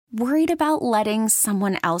Worried about letting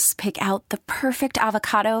someone else pick out the perfect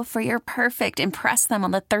avocado for your perfect impress them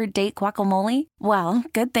on the third date guacamole? Well,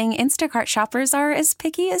 good thing Instacart shoppers are as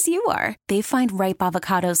picky as you are. They find ripe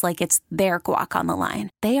avocados like it's their guac on the line.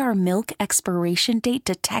 They are milk expiration date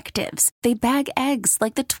detectives. They bag eggs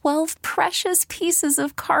like the 12 precious pieces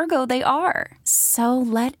of cargo they are. So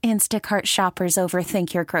let Instacart shoppers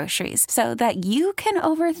overthink your groceries so that you can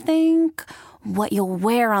overthink what you'll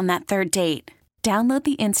wear on that third date. Download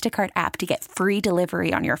the Instacart app to get free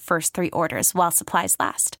delivery on your first 3 orders while supplies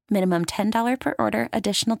last. Minimum $10 per order.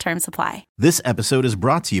 Additional terms apply. This episode is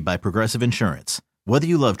brought to you by Progressive Insurance. Whether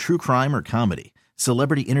you love true crime or comedy,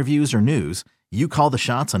 celebrity interviews or news, you call the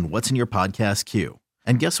shots on what's in your podcast queue.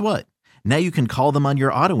 And guess what? Now you can call them on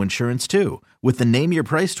your auto insurance too with the Name Your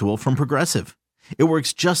Price tool from Progressive. It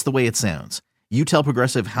works just the way it sounds. You tell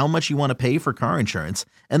Progressive how much you want to pay for car insurance,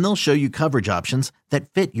 and they'll show you coverage options that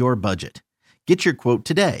fit your budget. Get your quote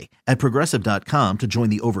today at Progressive.com to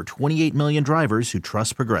join the over 28 million drivers who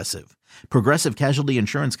trust Progressive. Progressive Casualty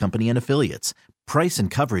Insurance Company and Affiliates. Price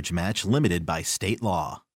and coverage match limited by state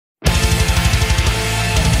law.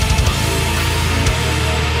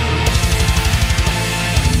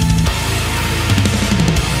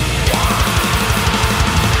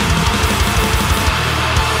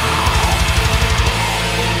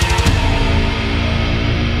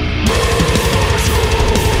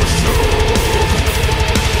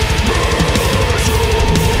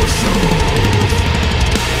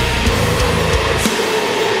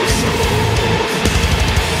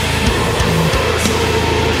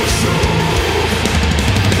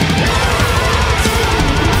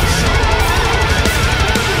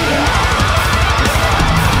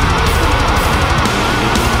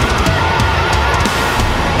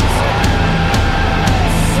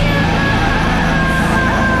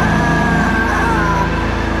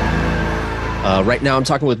 Right now, I'm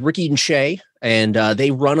talking with Ricky and Shay, and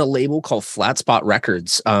they run a label called Flatspot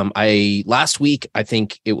Records. Last week, I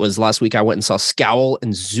went and saw Scowl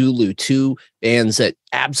and Zulu, 2 bands that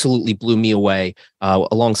absolutely blew me away,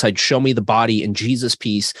 alongside Show Me the Body and Jesus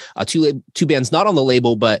Piece, two bands not on the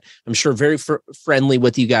label, but I'm sure very friendly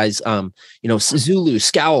with you guys. Zulu,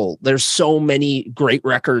 Scowl, there's so many great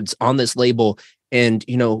records on this label. And,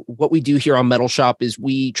 what we do here on Metal Shop is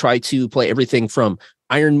we try to play everything from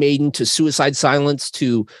Iron Maiden to Suicide Silence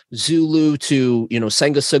to Zulu to,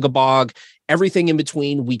 Senga Sugabog, everything in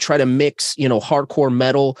between. We try to mix, hardcore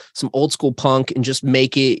metal, some old school punk, and just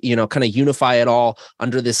make it, kind of unify it all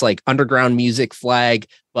under this like underground music flag.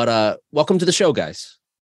 But welcome to the show, guys.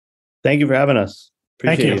 Thank you for having us.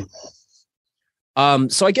 Appreciate you.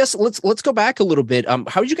 So I guess let's go back a little bit.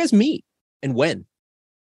 How did you guys meet and when?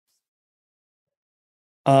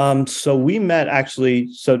 So we met actually,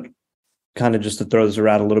 kind of just to throw this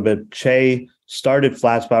around a little bit, Che started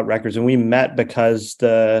Flatspot Records, and we met because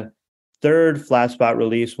the third Flatspot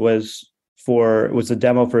release was a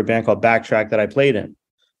demo for a band called Backtrack that I played in.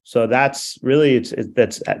 So that's really,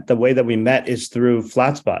 that's the way that we met is through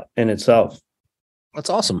Flatspot in itself. That's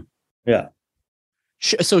awesome. Yeah.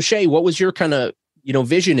 So Shay, what was your kind of,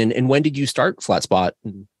 vision and when did you start Flatspot?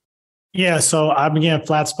 Yeah, so I began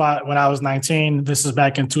Flatspot when I was 19. This is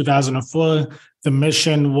back in 2004. The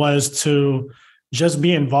mission was to just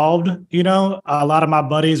be involved. A lot of my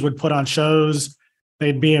buddies would put on shows.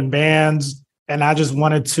 They'd be in bands. And I just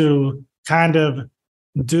wanted to kind of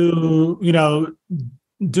do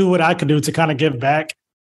what I could do to kind of give back.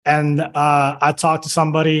 And I talked to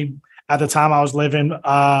somebody at the time I was living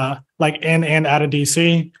in and out of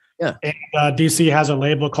DC. Yeah. And DC has a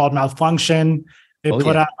label called Malfunction. They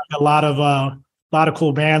put out a lot of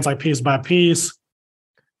cool bands like Piece by Piece.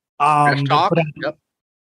 Yep.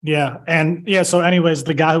 Yeah. And yeah, so anyways,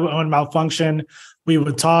 the guy who owned Malfunction, we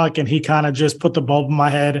would talk and he kind of just put the bulb in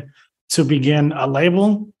my head to begin a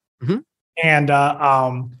label. Mm-hmm. And that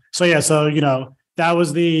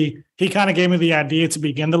was he kind of gave me the idea to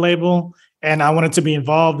begin the label and I wanted to be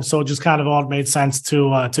involved. So it just kind of all made sense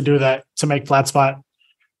to do that, to make Flatspot.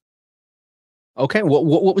 Okay.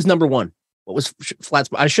 What was number one? What was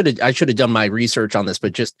Flatspot? I should have done my research on this,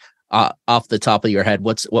 but just off the top of your head,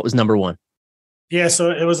 what was number one? Yeah, so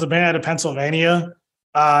it was a band out of Pennsylvania.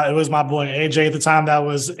 It was my boy AJ at the time that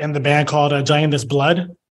was in the band called Giant This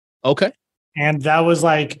Blood. Okay. And that was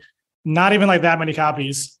like not even like that many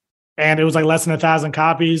copies. And it was like less than 1,000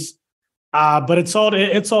 copies. But it sold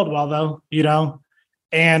well though,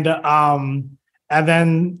 And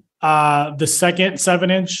then the second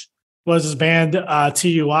 7-inch was this band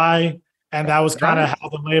TUI. And that was kind of how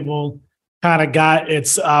the label kind of got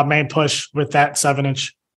its main push with that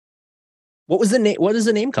 7-inch. What was the name? What does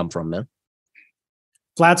the name come from, man?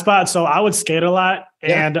 Flatspot. So I would skate a lot.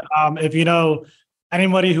 Yeah. And if you know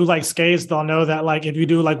anybody who like skates, they'll know that like if you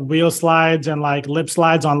do like wheel slides and like lip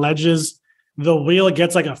slides on ledges, the wheel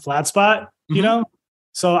gets like a flat spot, you know?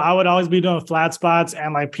 So I would always be doing flat spots,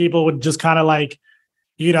 and like people would just kind of like,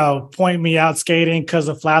 you know, point me out skating because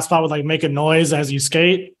the flat spot would like make a noise as you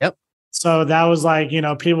skate. Yep. So that was like, you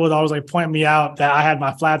know, people would always like point me out that I had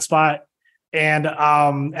my flat spot, and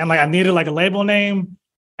like I needed like a label name,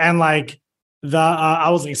 and like I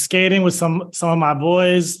was like skating with some of my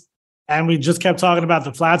boys, and we just kept talking about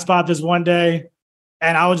the flat spot this one day,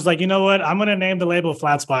 and I was just like, you know what, I'm gonna name the label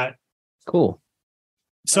Flat Spot. Cool.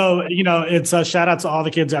 So, you know, it's a shout out to all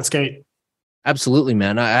the kids that skate. Absolutely,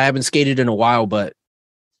 man. I haven't skated in a while, but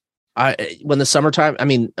when the summertime, I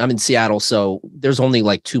mean, I'm in Seattle, so there's only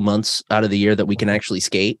like 2 months out of the year that we can actually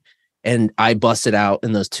skate. And I busted out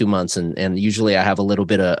in those 2 months. And usually I have a little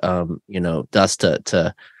bit of, you know, dust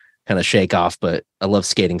to kind of shake off, but I love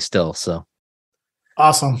skating still. So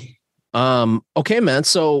awesome. Okay, man.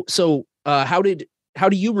 So how do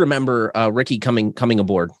you remember Ricky coming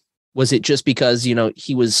aboard? Was it just because, you know,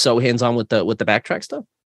 he was so hands-on with the backtrack stuff?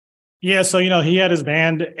 Yeah, so, you know, he had his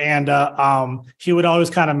band, and he would always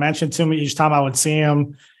kind of mention to me each time I would see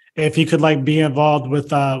him if he could like be involved with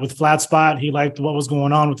Flatspot. He liked what was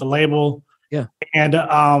going on with the label. Yeah. And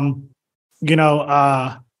you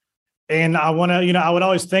know, and I want to, you know, I would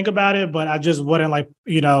always think about it, but I just wouldn't like,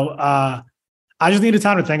 you know, I just needed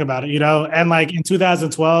time to think about it, you know. And like in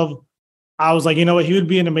 2012, I was like, you know what, he would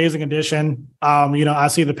be an amazing addition. You know, I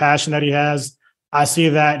see the passion that he has. I see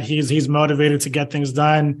that he's motivated to get things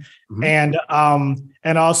done. Mm-hmm.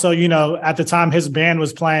 And also, you know, at the time his band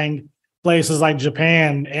was playing places like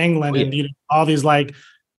Japan, England, and you know, all these like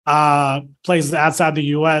places outside the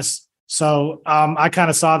US. So I kind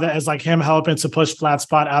of saw that as like him helping to push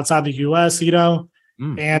Flatspot outside the US, you know.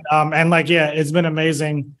 And like, yeah, it's been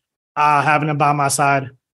amazing having him by my side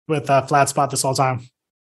with Flatspot this whole time.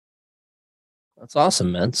 That's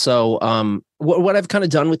awesome, man. So, what I've kind of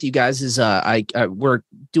done with you guys is, we're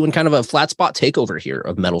doing kind of a Flatspot takeover here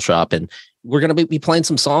of Metal Shop, and we're going to be playing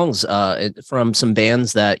some songs from some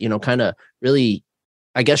bands that, you know, kind of really,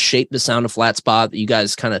 I guess, shape the sound of Flatspot that you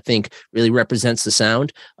guys kind of think really represents the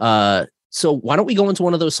sound. So why don't we go into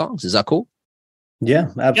one of those songs? Is that cool? Yeah,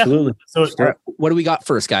 absolutely. Yeah. So, what do we got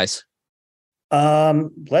first, guys?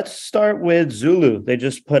 Let's start with Zulu. They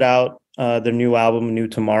just put out their new album, New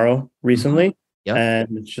Tomorrow, recently. Yep.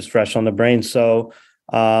 And it's just fresh on the brain. So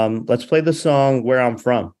let's play the song Where I'm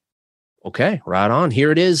From. Okay, right on.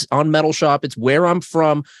 Here it is on Metal Shop. It's Where I'm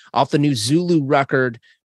From off the new Zulu record.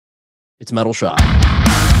 It's Metal Shop.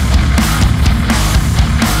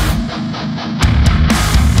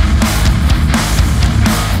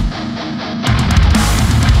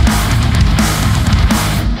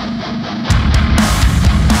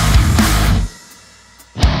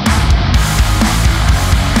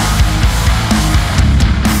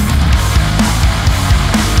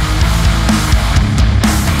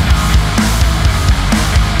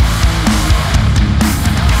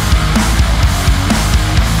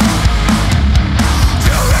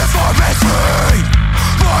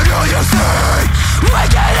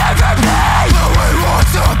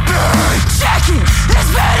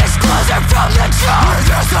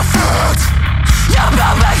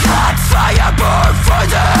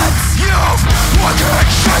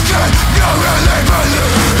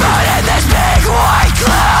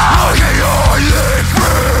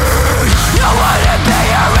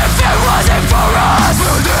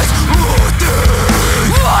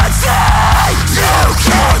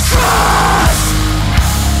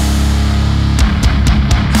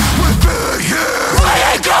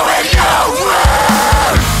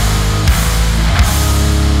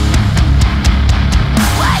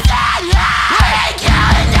 Wake up!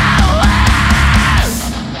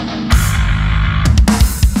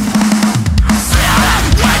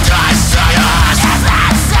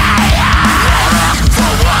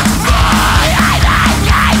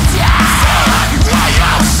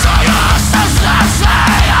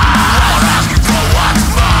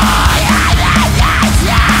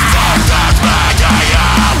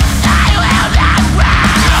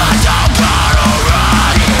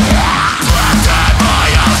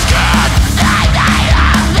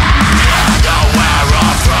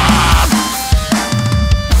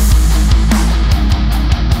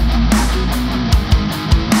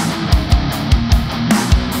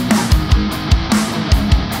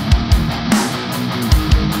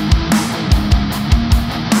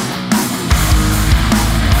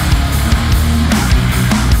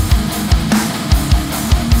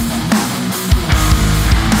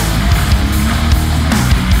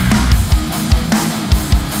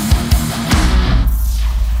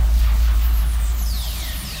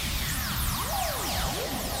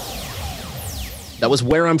 That was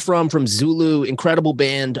Where I'm From Zulu. Incredible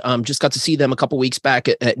band. Just got to see them a couple weeks back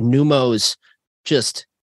at Numos. Just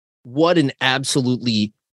what an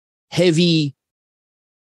absolutely heavy,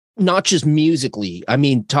 not just musically. I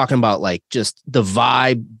mean, talking about like just the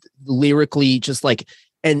vibe lyrically, just like,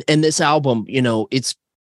 and this album, you know, it's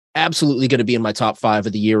absolutely going to be in my top 5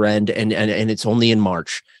 of the year end. And it's only in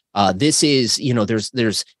March. This is, you know,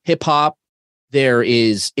 there's hip hop, there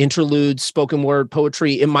is interludes, spoken word,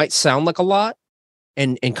 poetry. It might sound like a lot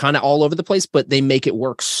and kind of all over the place, but they make it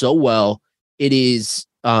work so well. It is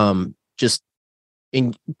just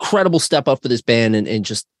incredible step up for this band, and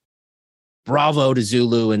just bravo to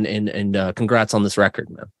Zulu, and congrats on this record,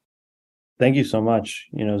 man. Thank you so much.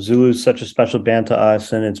 You know, Zulu is such a special band to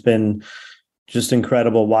us, and it's been just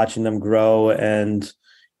incredible watching them grow, and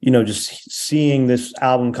you know, just seeing this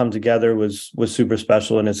album come together was super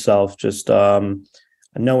special in itself. Just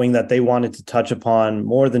knowing that they wanted to touch upon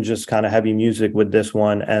more than just kind of heavy music with this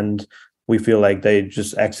one, and we feel like they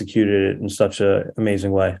just executed it in such an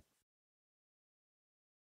amazing way.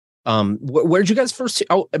 Where did you guys first?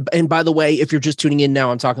 Oh, and by the way, if you're just tuning in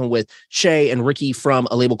now, I'm talking with Shay and Ricky from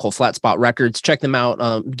a label called Flatspot Records. Check them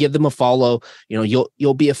out. Give them a follow. You know,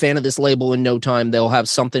 you'll be a fan of this label in no time. They'll have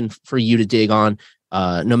something for you to dig on,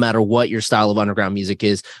 no matter what your style of underground music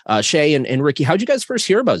is. Shay and Ricky, how'd you guys first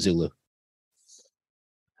hear about Zulu?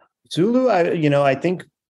 Zulu, I think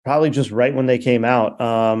probably just right when they came out.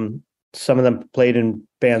 Some of them played in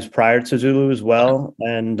bands prior to Zulu as well,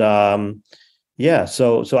 and yeah,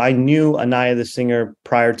 so I knew Anaya, the singer,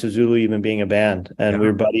 prior to Zulu even being a band, and we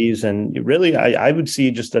were buddies. And really, I would see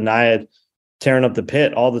just Anaya tearing up the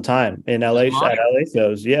pit all the time in LA at LA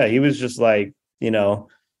shows. Yeah, he was just like, you know,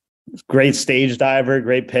 great stage diver,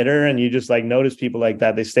 great pitter, and you just like notice people like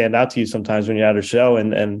that. They stand out to you sometimes when you're at a show.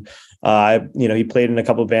 And he played in a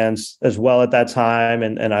couple of bands as well at that time,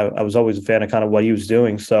 and I was always a fan of kind of what he was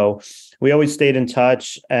doing. So we always stayed in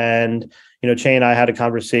touch, and you know, Che and I had a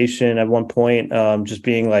conversation at one point, just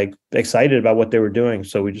being like excited about what they were doing.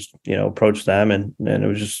 So we just, you know, approached them, and it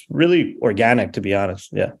was just really organic, to be honest.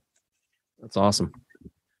 Yeah. That's awesome.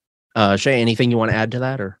 Shay, anything you want to add to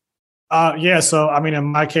that, or? Yeah. So, I mean, in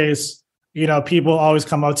my case, you know, people always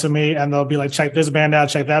come up to me and they'll be like, check this band out,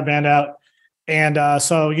 check that band out. And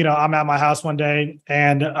so, you know, I'm at my house one day,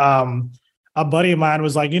 and a buddy of mine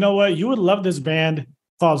was like, you know what, you would love this band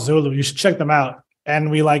called Zulu. You should check them out. And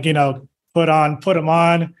we like, you know, put them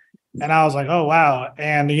on, and I was like, oh wow.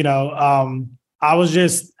 And you know, I was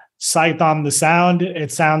just psyched on the sound.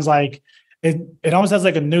 It sounds like it almost has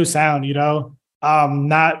like a new sound, you know,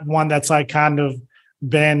 not one that's like kind of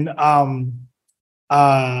been like,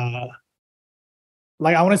 I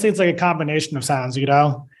want to say it's like a combination of sounds, you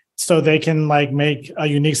know, so they can like make a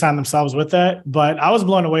unique sound themselves with that. But I was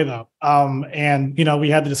blown away though. And you know, we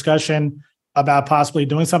had the discussion about possibly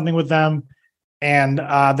doing something with them. And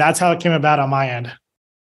that's how it came about on my end.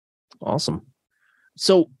 Awesome.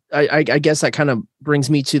 So I guess that kind of brings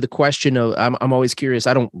me to the question of, I'm always curious.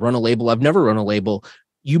 I don't run a label. I've never run a label.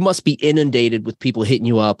 You must be inundated with people hitting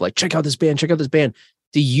you up like, check out this band, check out this band.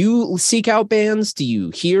 Do you seek out bands? Do you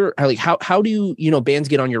hear like how do you know, bands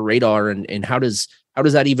get on your radar, and how does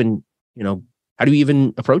that even, you know, how do you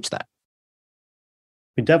even approach that?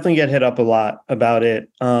 We definitely get hit up a lot about it.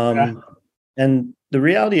 And the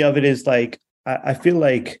reality of it is like, I feel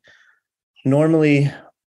like normally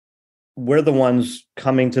we're the ones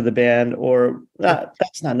coming to the band, or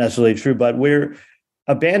that's not necessarily true, but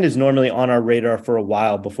a band is normally on our radar for a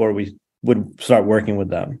while before we would start working with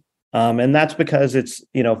them. And that's because it's,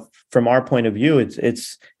 you know, from our point of view,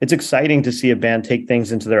 it's exciting to see a band take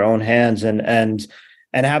things into their own hands and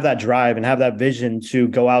have that drive and have that vision to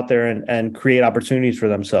go out there and create opportunities for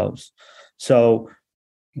themselves. So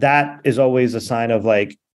that is always a sign of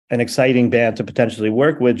like an exciting band to potentially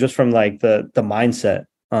work with, just from like the mindset,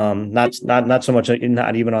 not so much,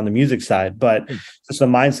 not even on the music side, but just the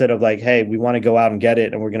mindset of like, hey, we want to go out and get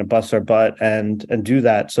it, and we're going to bust our butt and do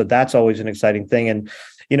that. So that's always an exciting thing. And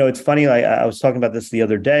you know, it's funny, like I was talking about this the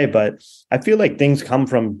other day, but I feel like things come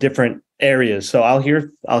from different areas. So I'll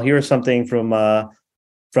hear something from a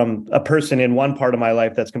person in one part of my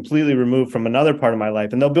life that's completely removed from another part of my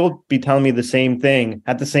life, and they'll both be telling me the same thing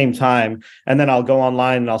at the same time. And then I'll go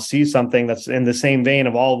online and I'll see something that's in the same vein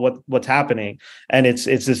of all what's happening. And it's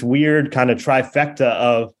this weird kind of trifecta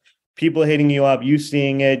of people hitting you up, you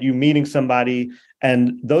seeing it, you meeting somebody.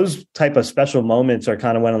 And those type of special moments are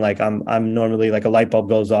kind of when like I'm normally like a light bulb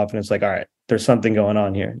goes off and it's like, all right, there's something going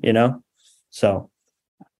on here, you know? So.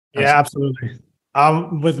 Yeah, absolutely.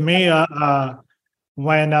 With me,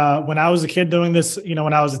 when I was a kid doing this, you know,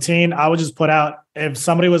 when I was a teen, I would just put out, if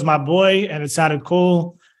somebody was my boy and it sounded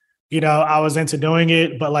cool, I was into doing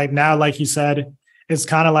it, but like now, like you said, it's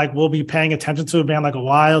kind of like we'll be paying attention to a band like a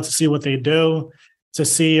while to see what they do, to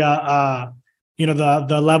see the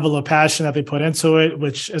level of passion that they put into it,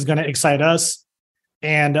 which is going to excite us.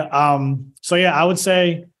 And so yeah, I would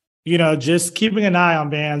say, just keeping an eye on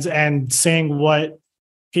bands and seeing what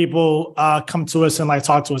people come to us and like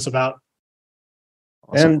talk to us about.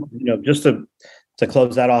 Awesome. And just to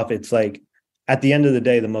close that off, it's like at the end of the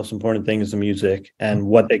day, the most important thing is the music and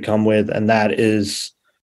what they come with, and that is,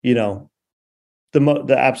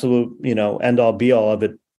 the absolute, end all be all of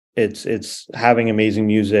it. It's having amazing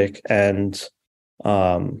music, and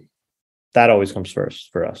that always comes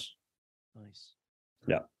first for us. Nice.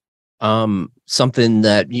 Yeah. Something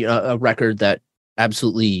that a record that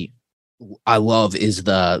absolutely I love is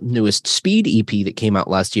the newest Speed EP that came out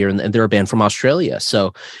last year, and they're a band from Australia.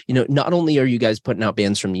 So, not only are you guys putting out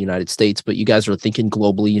bands from the United States, but you guys are thinking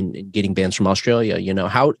globally and getting bands from Australia.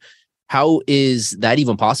 How is that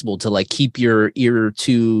even possible to like keep your ear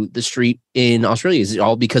to the street in Australia? Is it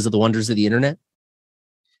all because of the wonders of the internet?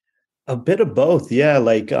 A bit of both. Yeah.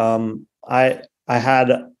 Like, I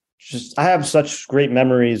have such great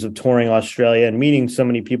memories of touring Australia and meeting so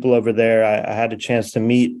many people over there. I had a chance to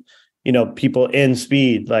meet, people in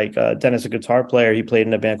Speed, like Dennis, a guitar player. He played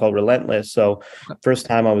in a band called Relentless. So first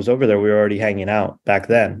time I was over there, we were already hanging out back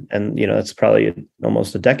then. And, that's probably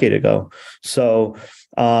almost a decade ago. So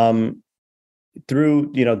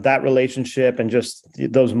through, that relationship and just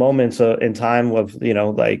those moments in time of,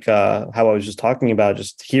 how I was just talking about,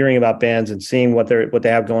 just hearing about bands and seeing what they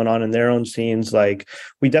have going on in their own scenes. Like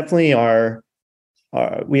we definitely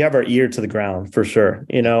we have our ear to the ground for sure,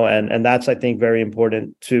 and that's, I think, very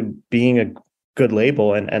important to being a good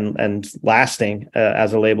label and lasting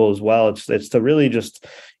as a label as well. It's to really just,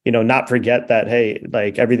 not forget that, hey,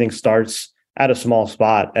 like everything starts at a small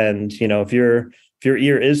spot. And, if your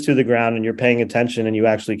ear is to the ground and you're paying attention and you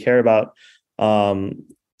actually care about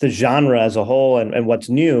the genre as a whole and what's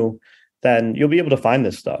new, then you'll be able to find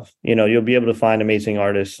this stuff. You'll be able to find amazing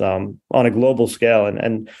artists on a global scale.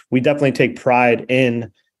 And we definitely take pride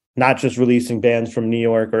in not just releasing bands from New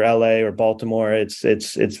York or LA or Baltimore.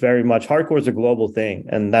 It's very much, hardcore is a global thing.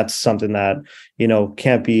 And that's something that,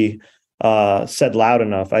 can't be said loud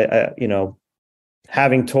enough. I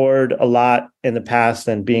having toured a lot in the past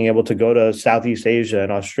and being able to go to Southeast Asia and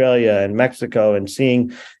Australia and Mexico and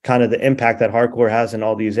seeing kind of the impact that hardcore has in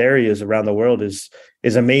all these areas around the world is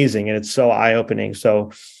amazing. And it's so eye-opening. So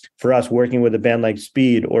for us, working with a band like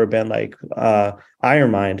Speed or a band like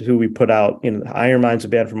Iron Mind, who we put out, Iron Mind's a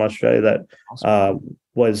band from Australia that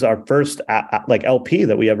was our first like LP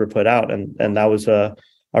that we ever put out. And that was our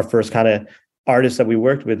first kind of artists that we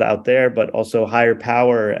worked with out there, but also Higher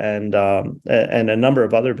Power and a number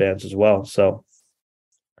of other bands as well. So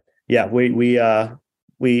yeah, we're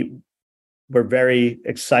very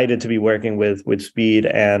excited to be working with Speed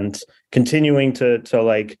and continuing to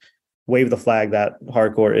like wave the flag that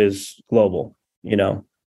hardcore is global. It's a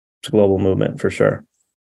global movement for sure.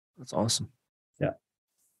 That's awesome. Yeah.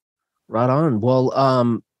 Right on. Well,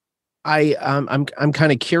 I'm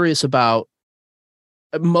kind of curious about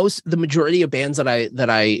the majority of bands that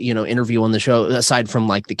I interview on the show, aside from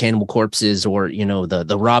like the Cannibal Corpses or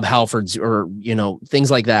the Rob Halfords or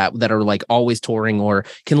things like that are like always touring or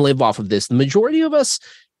can live off of this. The majority of us,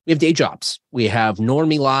 we have day jobs, we have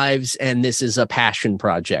normie lives, and this is a passion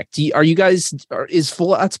project. Are you guys is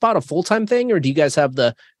Flatspot a full-time thing, or do you guys have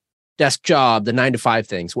the desk job, the 9 to 5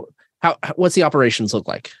 things? What's the operations look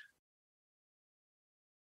like?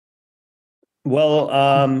 Well,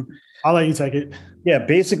 I'll let you take it. Yeah,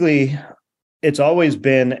 basically, it's always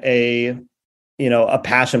been a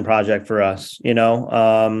passion project for us,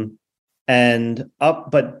 but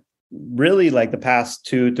really like the past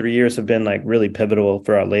 2-3 years have been like really pivotal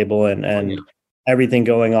for our label and everything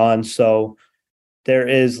going on. So there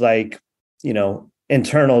is like,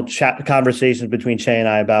 internal chat conversations between Che and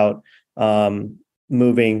I about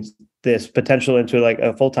moving this potential into like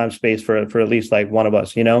a full-time space for at least like one of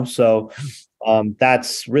us, so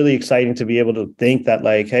that's really exciting to be able to think that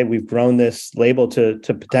like, hey, we've grown this label to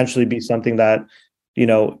potentially be something that,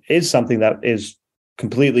 is something that is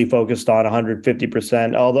completely focused on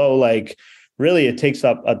 150%. Although like really it takes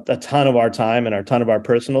up a ton of our time and a ton of our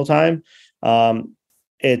personal time.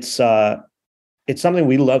 It's something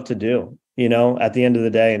we love to do, at the end of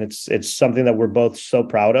the day. And it's something that we're both so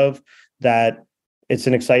proud of, that it's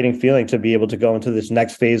an exciting feeling to be able to go into this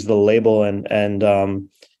next phase of the label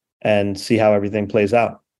and see how everything plays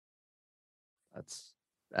out.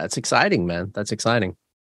 That's exciting, man. That's exciting.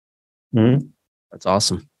 Mm-hmm. That's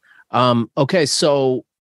awesome. Okay. So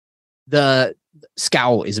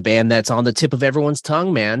Scowl is a band that's on the tip of everyone's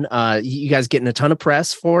tongue, man. You guys getting a ton of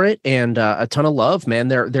press for it and a ton of love, man.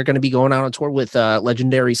 They're going to be going out on tour with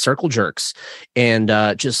legendary Circle Jerks, and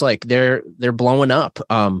just like they're blowing up.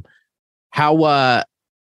 How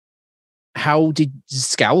did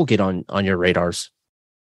Scowl get on your radars?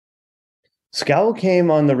 Scowl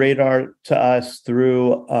came on the radar to us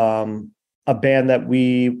through a band that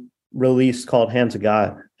we released called Hands of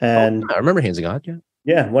God. And I remember Hands of God, yeah.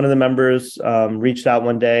 Yeah, one of the members reached out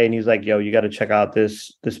one day and he's like, "Yo, you got to check out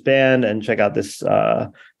this band and check out this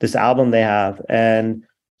album they have." And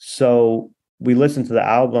so we listened to the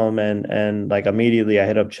album and like immediately I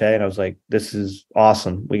hit up Che and I was like, "This is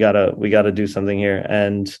awesome. We gotta do something here."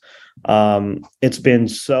 And it's been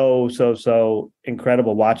so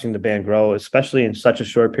incredible watching the band grow, especially in such a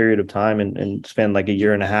short period of time and spend like a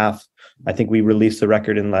year and a half. I think we released the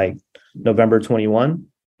record in like November 21,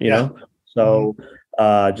 you know? So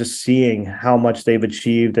just seeing how much they've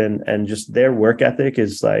achieved and just their work ethic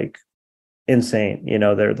is like insane. You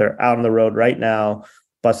know, they're out on the road right now,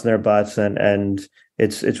 busting their butts, and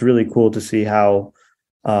it's really cool to see how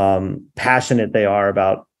passionate they are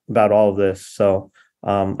about all of this. So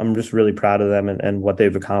I'm just really proud of them and what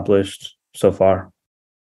they've accomplished so far.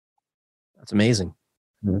 That's amazing.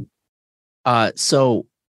 Mm-hmm. So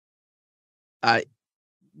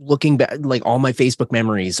looking back, like all my Facebook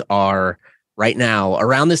memories are right now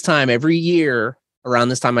around this time every year. Around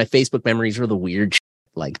this time, my Facebook memories are the weird shit,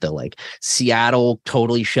 like the Seattle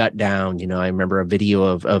totally shut down. You know, I remember a video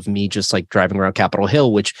of me just like driving around Capitol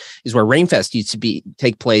Hill, which is where Rainfest used to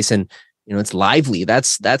take place, and you know it's lively.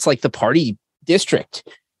 That's like the party district,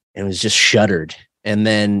 and it was just shuttered. And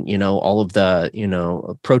then you know all of the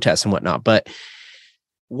protests and whatnot, but.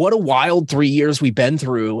 What a wild 3 years we've been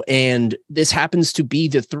through. And this happens to be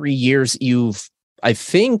the 3 years you've, I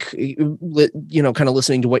think, kind of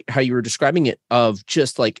listening to how you were describing it, of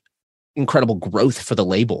just like incredible growth for the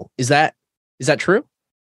label. Is that true?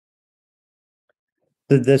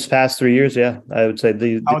 This past 3 years, yeah, I would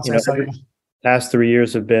say past 3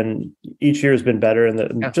 years have been, each year has been better.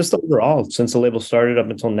 And just overall, since the label started up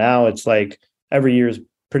until now, it's like every year is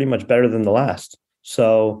pretty much better than the last.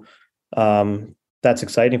 So, that's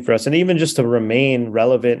exciting for us. And even just to remain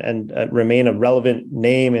relevant and remain a relevant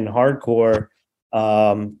name in hardcore,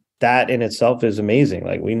 that in itself is amazing.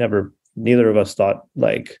 Like neither of us thought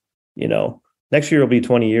like, next year will be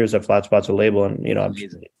 20 years that Flatspot's a label. And, I'm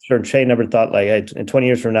sure Che never thought like, hey, in 20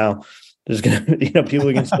 years from now, there's going to,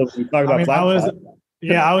 people can still be talking about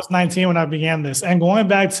Flatspot. I was 19 when I began this, and going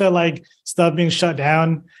back to like stuff being shut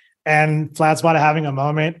down and Flatspot having a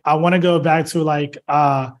moment, I want to go back to like,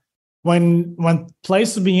 when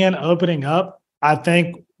places began opening up, I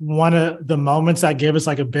think one of the moments that gave us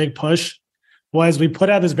like a big push was we put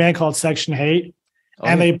out this band called Section Hate,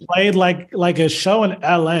 and they played like a show in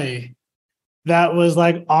LA that was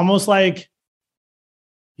like almost like,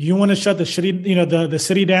 you want to shut the the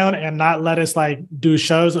city down and not let us like do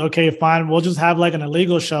shows? Okay, fine. We'll just have like an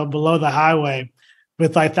illegal show below the highway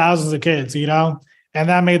with like thousands of kids, and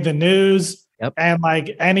that made the news. Yep. And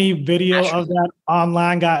like any video of that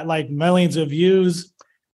online got like millions of views.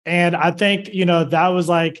 And I think, that was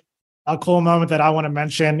like a cool moment that I want to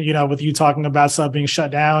mention, with you talking about stuff being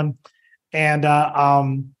shut down. And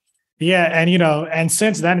and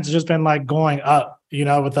since then it's just been like going up,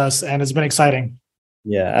 with us, and it's been exciting.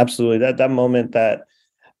 Yeah, absolutely. That moment that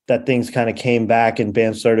things kind of came back and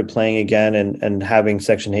bands started playing again and having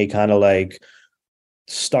Section Hate kind of like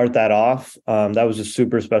start that off. That was a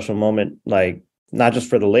super special moment, like not just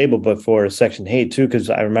for the label, but for Section Hate too, because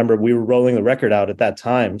I remember we were rolling the record out at that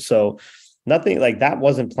time. So nothing like that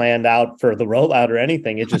wasn't planned out for the rollout or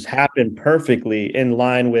anything. It just happened perfectly in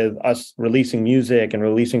line with us releasing music and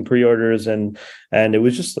releasing pre-orders. And it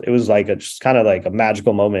was like just kind of like a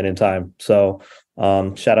magical moment in time. So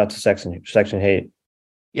shout out to Section Hate.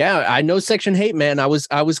 Yeah, I know Section Hate, man. I was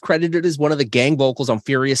credited as one of the gang vocals on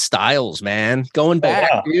Furious Styles, man. Going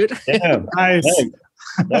back, dude. Damn. Nice.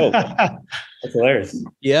 No, that's hilarious.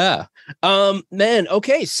 Yeah. Man,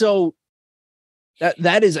 okay, so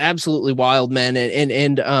that is absolutely wild, man.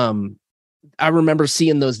 And I remember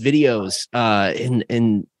seeing those videos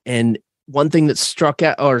and one thing that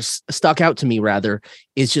stuck out to me rather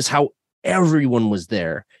is just how everyone was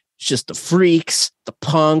there. It's just the freaks, the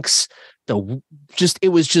punks,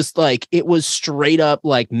 it was straight up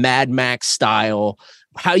like Mad Max style,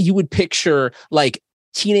 how you would picture like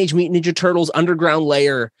Teenage Mutant Ninja Turtles underground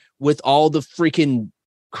lair with all the freaking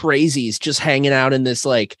crazies just hanging out in this,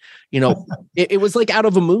 like, it was like out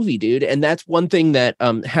of a movie, dude. And that's one thing that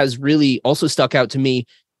has really also stuck out to me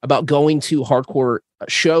about going to hardcore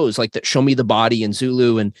shows like that Show Me the Body and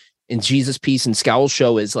Zulu and and Jesus Piece and Scowl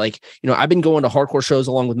show is like, I've been going to hardcore shows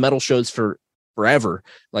along with metal shows for forever.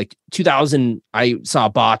 Like 2000, I saw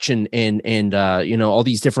Botch and all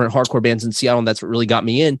these different hardcore bands in Seattle, and that's what really got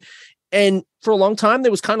me in. And for a long time,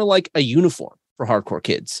 there was kind of like a uniform for hardcore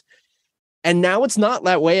kids. And now it's not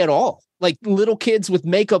that way at all. Like little kids with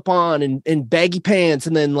makeup on and baggy pants,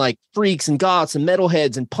 and then like freaks and goths and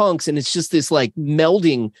metalheads and punks. And it's just this like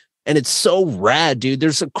melding, and it's so rad, dude.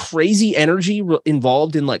 There's a crazy energy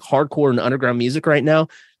involved in like hardcore and underground music right now.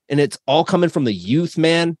 And it's all coming from the youth,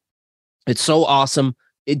 man. It's so awesome.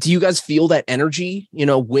 Do you guys feel that energy,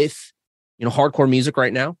 with, hardcore music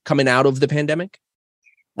right now coming out of the pandemic?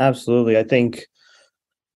 Absolutely. I think,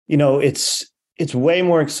 it's way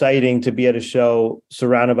more exciting to be at a show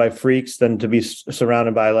surrounded by freaks than to be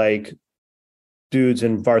surrounded by like dudes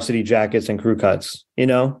in varsity jackets and crew cuts,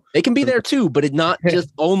 They can be there too, but it's not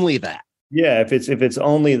just only that. Yeah. If it's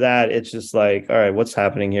only that, it's just like, all right, what's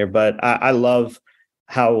happening here? But I love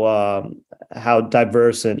how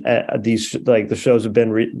diverse and these like the shows have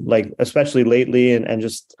been like, especially lately, and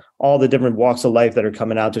just all the different walks of life that are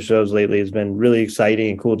coming out to shows lately has been really exciting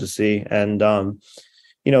and cool to see. And,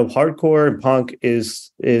 hardcore and punk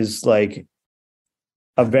is like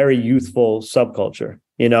a very youthful subculture,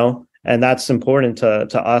 and that's important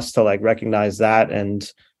to us to like recognize that. And,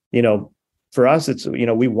 for us, it's,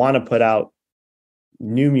 we want to put out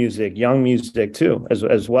new music, young music too,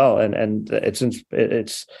 as well. And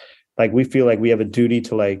it's like, we feel like we have a duty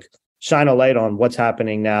to like shine a light on what's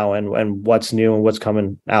happening now and what's new and what's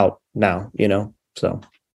coming out now, so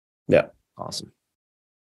yeah. Awesome.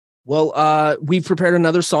 Well, we've prepared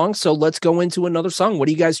another song, so let's go into another song. What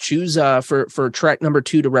do you guys choose for track number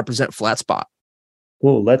 2 to represent Flatspot?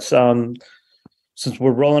 Cool. Let's since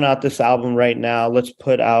we're rolling out this album right now, let's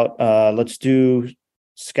do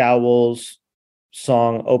Scowl's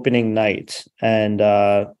song Opening Night. And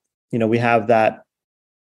we have that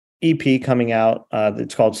EP coming out.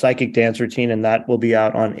 It's called Psychic Dance Routine, and that will be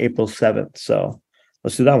out on April 7th. So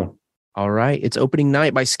let's do that one. All right. It's Opening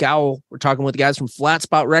Night by Scowl. We're talking with the guys from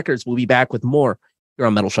Flatspot Records. We'll be back with more here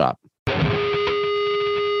on Metal Shop.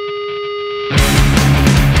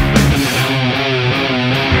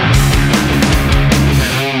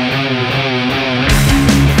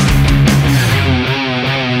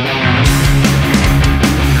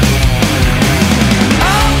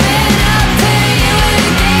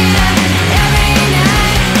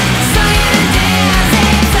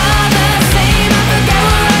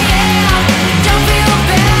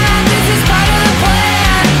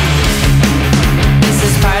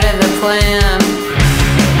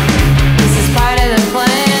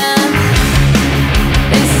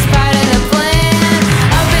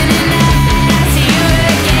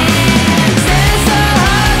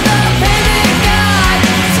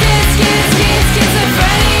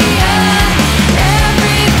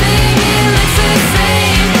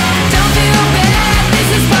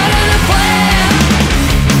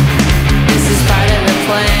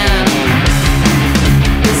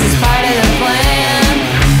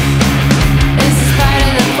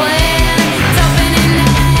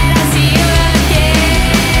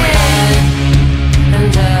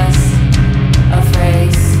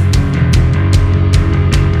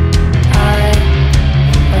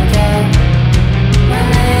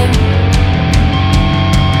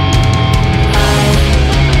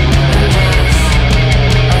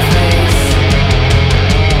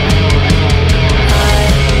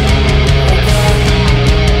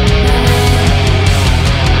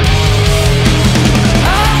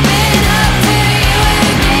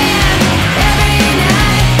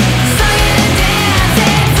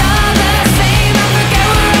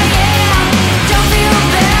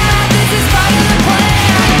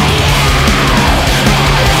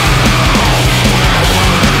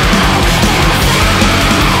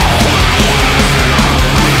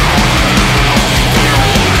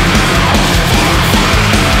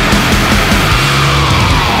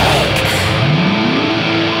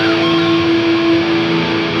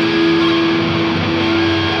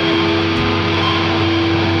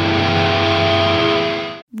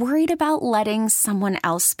 Letting someone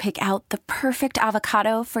else pick out the perfect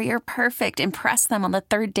avocado for your perfect impress them on the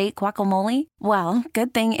third date guacamole? Well,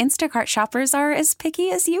 good thing Instacart shoppers are as picky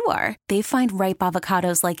as you are. They find ripe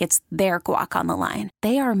avocados like it's their guac on the line.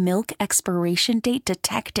 They are milk expiration date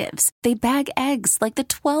detectives. They bag eggs like the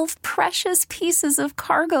 12 precious pieces of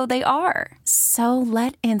cargo they are. So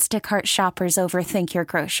let Instacart shoppers overthink your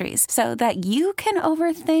groceries so that you can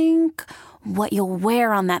overthink what you'll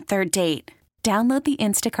wear on that third date. Download the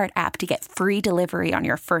Instacart app to get free delivery on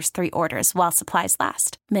your first 3 orders while supplies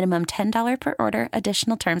last. Minimum $10 per order.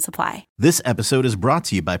 Additional terms apply. This episode is brought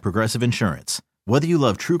to you by Progressive Insurance. Whether you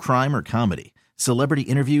love true crime or comedy, celebrity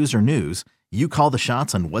interviews or news, you call the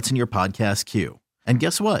shots on what's in your podcast queue. And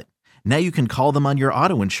guess what? Now you can call them on your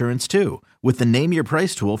auto insurance too with the Name Your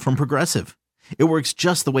Price tool from Progressive. It works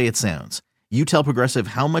just the way it sounds. You tell Progressive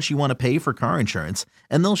how much you want to pay for car insurance,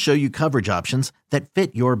 and they'll show you coverage options that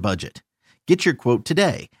fit your budget. Get your quote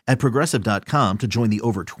today at Progressive.com to join the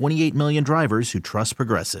over 28 million drivers who trust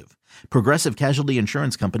Progressive. Progressive Casualty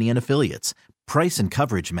Insurance Company and Affiliates. Price and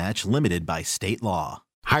coverage match limited by state law.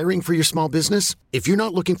 Hiring for your small business? If you're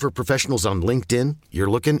not looking for professionals on LinkedIn, you're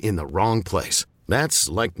looking in the wrong place. That's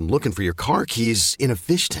like looking for your car keys in a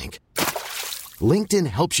fish tank. LinkedIn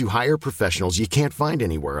helps you hire professionals you can't find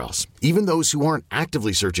anywhere else, even those who aren't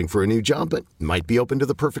actively searching for a new job but might be open to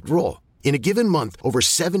the perfect role. In a given month, over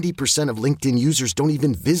 70% of LinkedIn users don't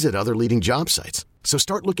even visit other leading job sites. So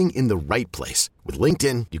start looking in the right place. With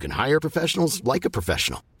LinkedIn, you can hire professionals like a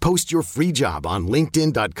professional. Post your free job on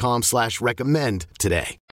linkedin.com/recommend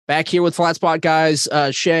today. Back here with Flatspot guys,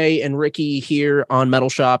 Shay and Ricky here on Metal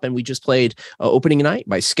Shop, and we just played Opening Night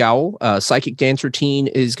by Scowl. Psychic Dance Routine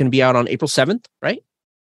is going to be out on April 7th, right?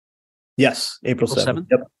 Yes, April 7th.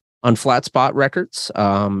 Yep. On Flatspot Records,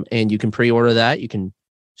 and you can pre-order that. You can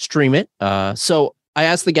stream it. So I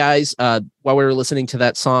asked the guys while we were listening to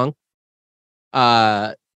that song,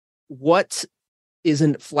 what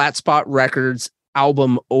isn't Flatspot Records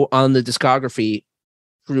album on the discography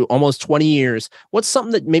through almost 20 years? What's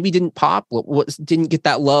something that maybe didn't pop? What didn't get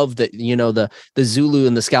that love that, you know, the Zulu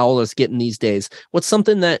and the Scowl is getting these days? What's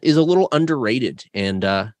something that is a little underrated? And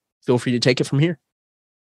feel free to take it from here.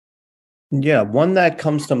 Yeah, one that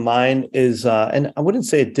comes to mind is, and I wouldn't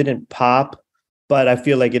say it didn't pop, but I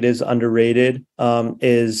feel like it is underrated,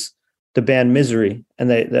 is the band Misery,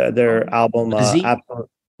 and their album,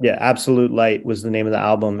 Absolute Light was the name of the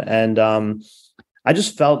album. And I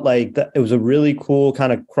just felt like it was a really cool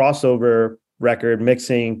kind of crossover record,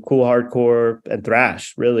 mixing cool hardcore and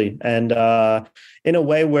thrash, really. And in a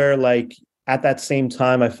way where, like, at that same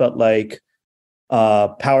time, I felt like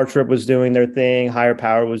Power Trip was doing their thing, Higher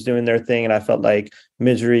Power was doing their thing, and I felt like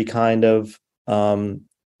Misery kind of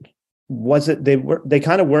they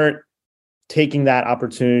kind of weren't taking that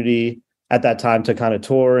opportunity at that time to kind of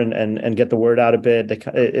tour and get the word out a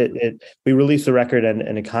bit. We released the record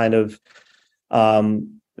and it kind of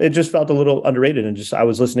it just felt a little underrated, and just I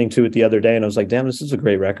was listening to it the other day and I was like, damn, this is a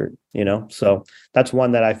great record, you know? So that's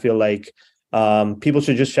one that I feel like people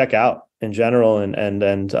should just check out in general and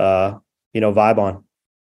vibe on.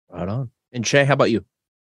 Right on. And Shay, how about you?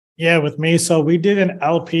 Yeah, with me. So we did an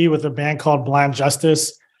LP with a band called Blind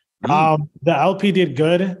Justice. The LP did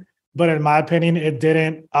good, but in my opinion, it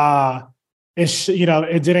didn't.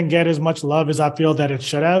 It didn't get as much love as I feel that it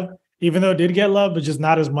should have. Even though it did get love, but just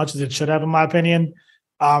not as much as it should have, in my opinion.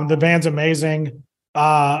 The band's amazing.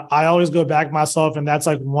 I always go back myself, and that's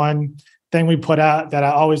like one thing we put out that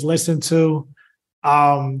I always listen to.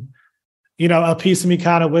 A piece of me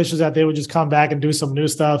kind of wishes that they would just come back and do some new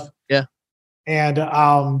stuff. Yeah. And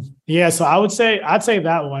so I'd say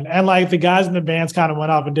that one. And like the guys in the bands kind of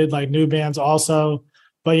went off and did like new bands also.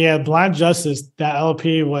 But yeah, Blind Justice, that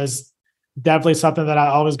LP was definitely something that I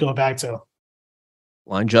always go back to.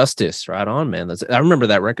 Blind Justice, right on, man. I remember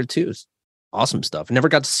that record too. It's awesome stuff. I never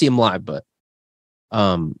got to see him live, but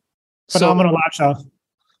phenomenal live show.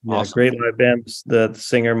 Yeah, awesome. Great live band. The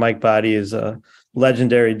singer Mike Body is a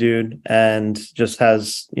legendary dude and just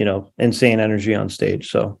has, insane energy on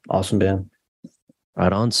stage. So awesome band.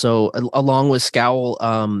 Right on. So along with Scowl,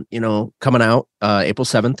 coming out April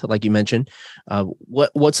 7th, like you mentioned,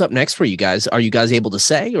 what's up next for you guys? Are you guys able to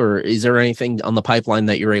say, or is there anything on the pipeline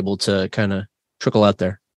that you're able to kind of trickle out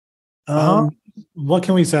there? What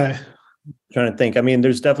can we say? Trying to think. I mean,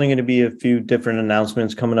 there's definitely going to be a few different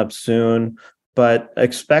announcements coming up soon, but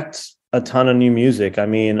expect a ton of new music. I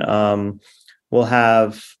mean, we'll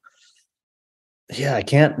have. Yeah, I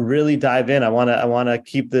can't really dive in. I want to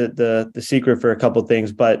keep the secret for a couple of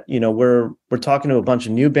things, but we're talking to a bunch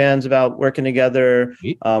of new bands about working together.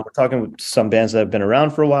 We're talking with some bands that have been around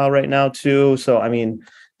for a while right now too. So I mean,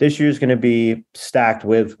 this year is going to be stacked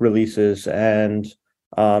with releases, and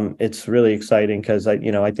it's really exciting because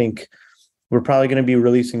I think we're probably going to be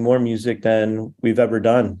releasing more music than we've ever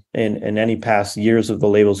done in any past years of the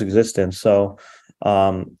label's existence. So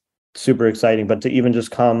super exciting. But to even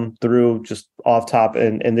just come through just off top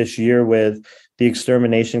in this year with the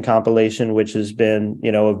Extermination compilation, which has been,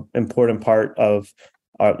 an important part of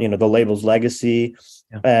the label's legacy,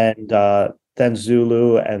 and then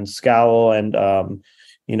Zulu and Scowl and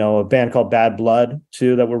a band called Bad Blood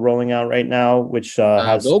too that we're rolling out right now, which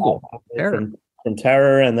has Vogel, from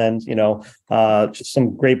Terror, and then just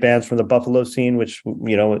some great bands from the Buffalo scene, which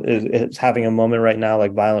is having a moment right now,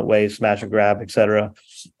 like Violent Ways, Smash and Grab, etc.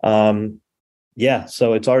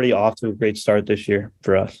 So it's already off to a great start this year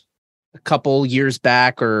for us. A couple years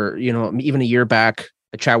back, or even a year back,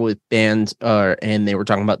 I chatted with bands, and they were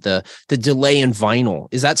talking about the delay in vinyl.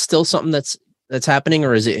 Is that still something that's happening,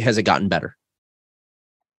 or has it gotten better?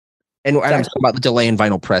 And I'm talking about the delay in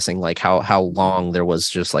vinyl pressing, like how long there was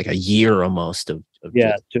just like a year almost of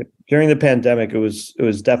during the pandemic, it was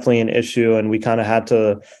definitely an issue, and we kind of had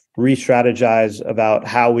to re-strategize about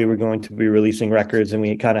how we were going to be releasing records, and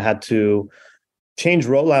we kind of had to change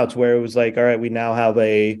rollouts where it was like, all right, we now have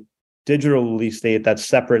a digital release date that's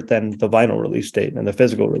separate than the vinyl release date and the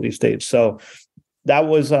physical release date. So that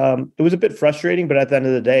was it was a bit frustrating, but at the end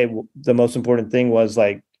of the day, the most important thing was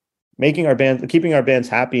like keeping our bands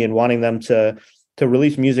happy and wanting them to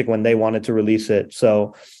release music when they wanted to release it.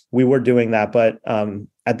 So we were doing that, but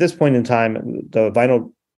at this point in time, the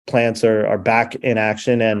vinyl plants are back in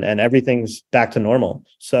action, and everything's back to normal.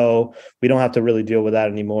 So we don't have to really deal with that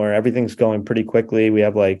anymore. Everything's going pretty quickly. We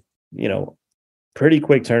have pretty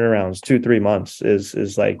quick turnarounds. 2-3 months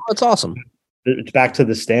is like, that's awesome. It's back to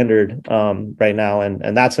the standard right now,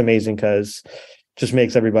 and that's amazing because it just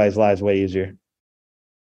makes everybody's lives way easier.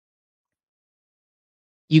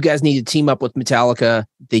 You guys need to team up with Metallica.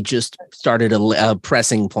 They just started a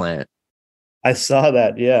pressing plant. I saw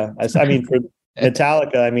that. Yeah, I mean for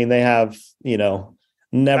Metallica, I mean they have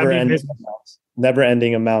never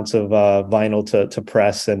ending amounts of vinyl to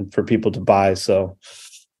press and for people to buy. So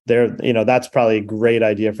that's probably a great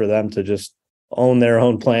idea for them to just own their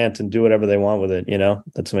own plant and do whatever they want with it.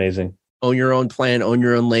 That's amazing. Own your own plant, own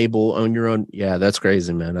your own label, own your own. Yeah, that's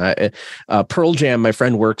crazy, man. Pearl Jam, my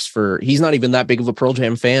friend he's not even that big of a Pearl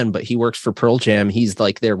Jam fan, but he works for Pearl Jam. He's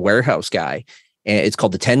like their warehouse guy, and it's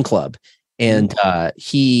called the 10 Club. And they're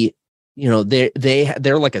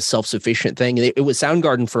like a self-sufficient thing. It was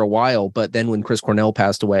Soundgarden for a while, but then when Chris Cornell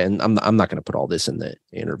passed away, and I'm not going to put all this in the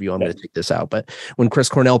interview, I'm going to take this out, but when Chris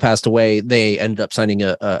Cornell passed away, they ended up signing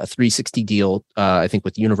a 360 deal, I think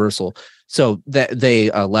with Universal. So that they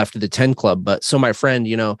left the 10 Club. But so my friend,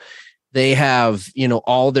 they have,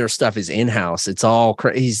 all their stuff is in-house. It's all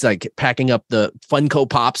he's like packing up the Funko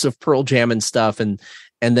Pops of Pearl Jam and stuff, and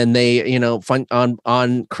then they,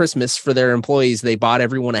 on Christmas for their employees, they bought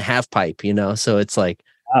everyone a half pipe, so it's like,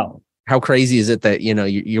 wow, how crazy is it that,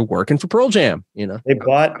 you're working for Pearl Jam, They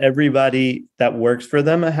bought everybody that works for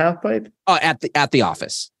them a half pipe? At the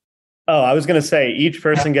office. Oh, I was going to say each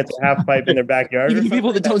person gets a half pipe in their backyard. Even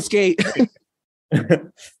people that don't skate.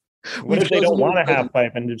 What if they don't want a half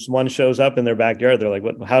pipe and just one shows up in their backyard? They're like,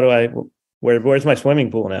 what, how do I, where's my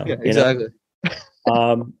swimming pool now? Yeah, exactly.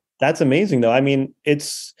 That's amazing though. I mean,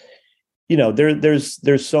 it's,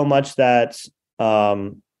 there's so much that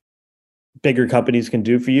bigger companies can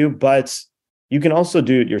do for you, but you can also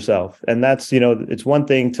do it yourself. And that's, it's one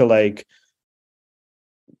thing to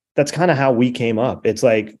that's kind of how we came up. It's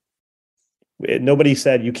like, nobody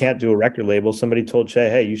said you can't do a record label. Somebody told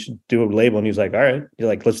Che, hey, you should do a label. And he was like, all right. You're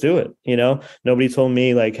like, let's do it. Nobody told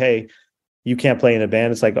me like, hey, you can't play in a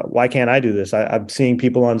band. It's like, why can't I do this? I'm seeing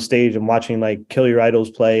people on stage and watching like Kill Your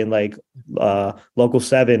Idols play in like Local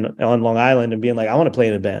 7 on Long Island and being like, I want to play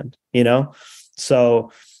in a band,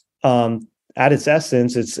 So at its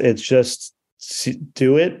essence, it's just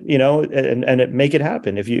do it, and make it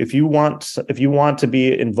happen. If you want to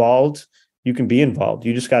be involved, you can be involved.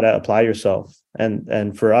 You just got to apply yourself.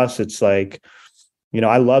 And for us, it's like,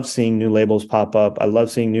 I love seeing new labels pop up. I love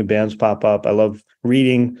seeing new bands pop up. I love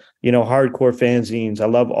reading, hardcore fanzines. I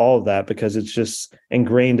love all of that because it's just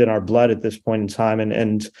ingrained in our blood at this point in time.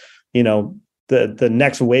 And the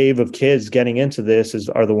next wave of kids getting into this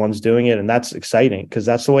are the ones doing it. And that's exciting because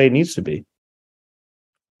that's the way it needs to be.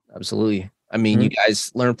 Absolutely. I mean, You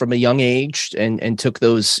guys learned from a young age and took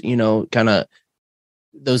those, kind of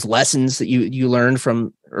those lessons that you learned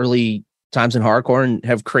from early times in hardcore and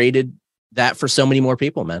have created that for so many more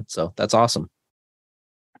people, man. So that's awesome.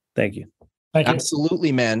 Thank you.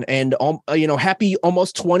 Absolutely, man. And, happy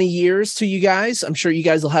almost 20 years to you guys. I'm sure you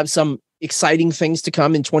guys will have some exciting things to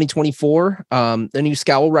come in 2024. The new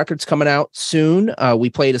Scowl Records coming out soon. We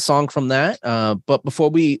played a song from that. But before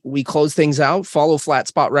we close things out, follow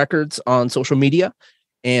Flatspot Records on social media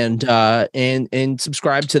and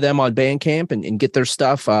subscribe to them on Bandcamp and get their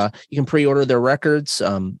stuff. You can pre-order their records.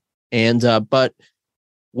 But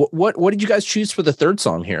what did you guys choose for the third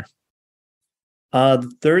song here?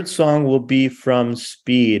 The third song will be from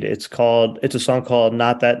Speed. It's a song called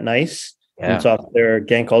Not That Nice. Yeah. It's off their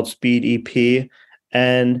Gang Called Speed EP.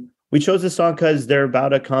 And we chose this song because they're about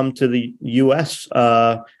to come to the US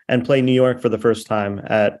and play New York for the first time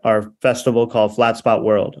at our festival called Flatspot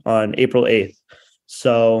World on April 8th.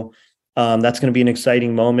 So that's going to be an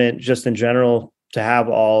exciting moment just in general to have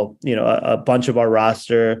all, a bunch of our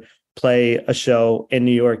roster play a show in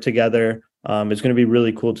New York together. It's going to be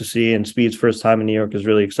really cool to see, and Speed's first time in New York is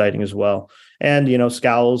really exciting as well. And,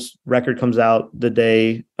 Scowl's record comes out the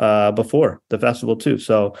day before the festival too.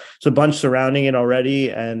 So it's a bunch surrounding it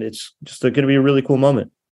already, and it's just going to be a really cool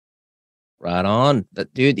moment. Right on.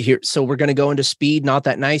 Dude, here. So we're going to go into Speed, Not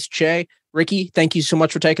That Nice. Che, Ricky, thank you so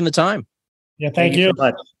much for taking the time. Yeah, thank you so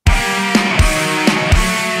much.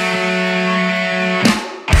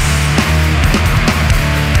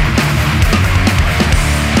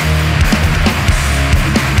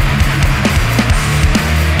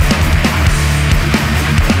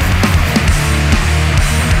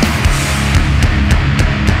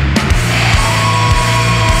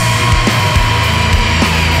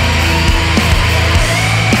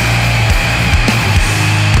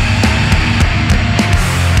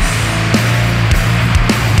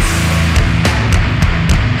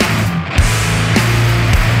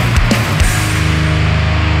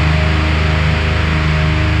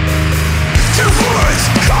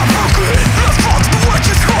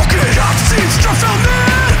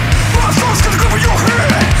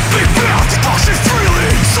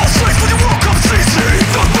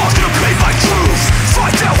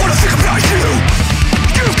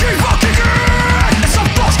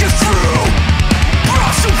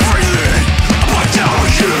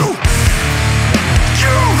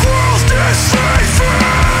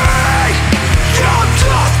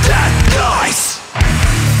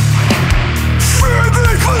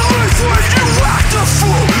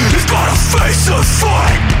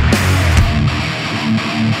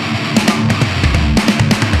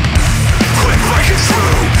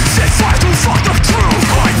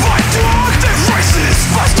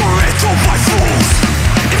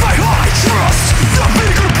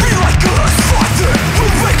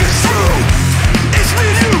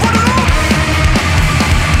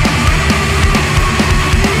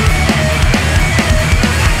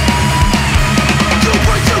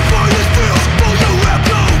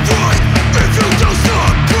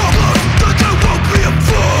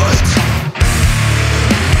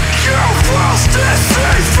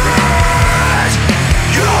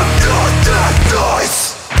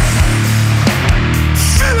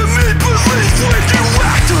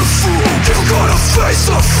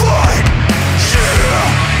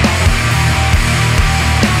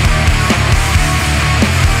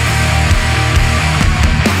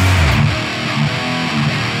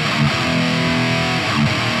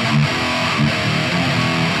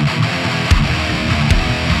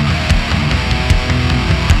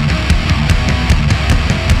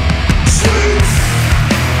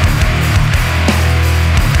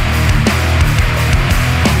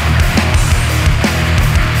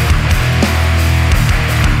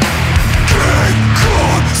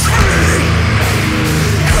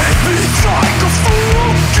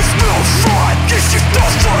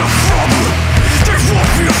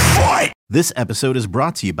 This episode is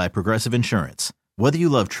brought to you by Progressive Insurance. Whether you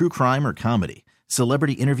love true crime or comedy,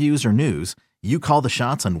 celebrity interviews or news, you call the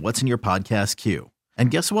shots on what's in your podcast queue. And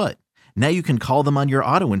guess what? Now you can call them on your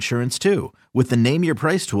auto insurance too with the Name Your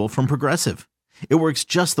Price tool from Progressive. It works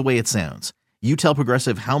just the way it sounds. You tell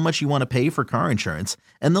Progressive how much you want to pay for car insurance,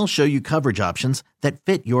 and they'll show you coverage options that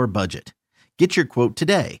fit your budget. Get your quote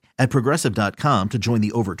today at Progressive.com to join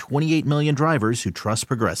the over 28 million drivers who trust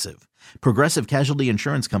Progressive. Progressive Casualty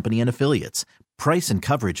Insurance Company and Affiliates. Price and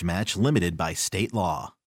coverage match limited by state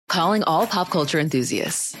law. Calling all pop culture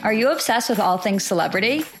enthusiasts. Are you obsessed with all things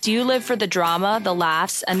celebrity? Do you live for the drama, the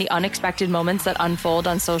laughs, and the unexpected moments that unfold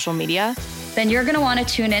on social media? Then you're going to want to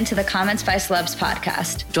tune into the Comments by Celebs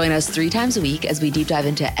podcast. Join us 3 times a week as we deep dive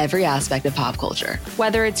into every aspect of pop culture.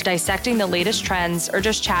 Whether it's dissecting the latest trends or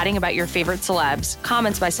just chatting about your favorite celebs,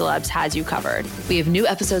 Comments by Celebs has you covered. We have new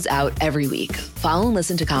episodes out every week. Follow and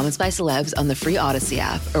listen to Comments by Celebs on the free Odyssey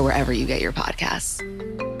app or wherever you get your podcasts.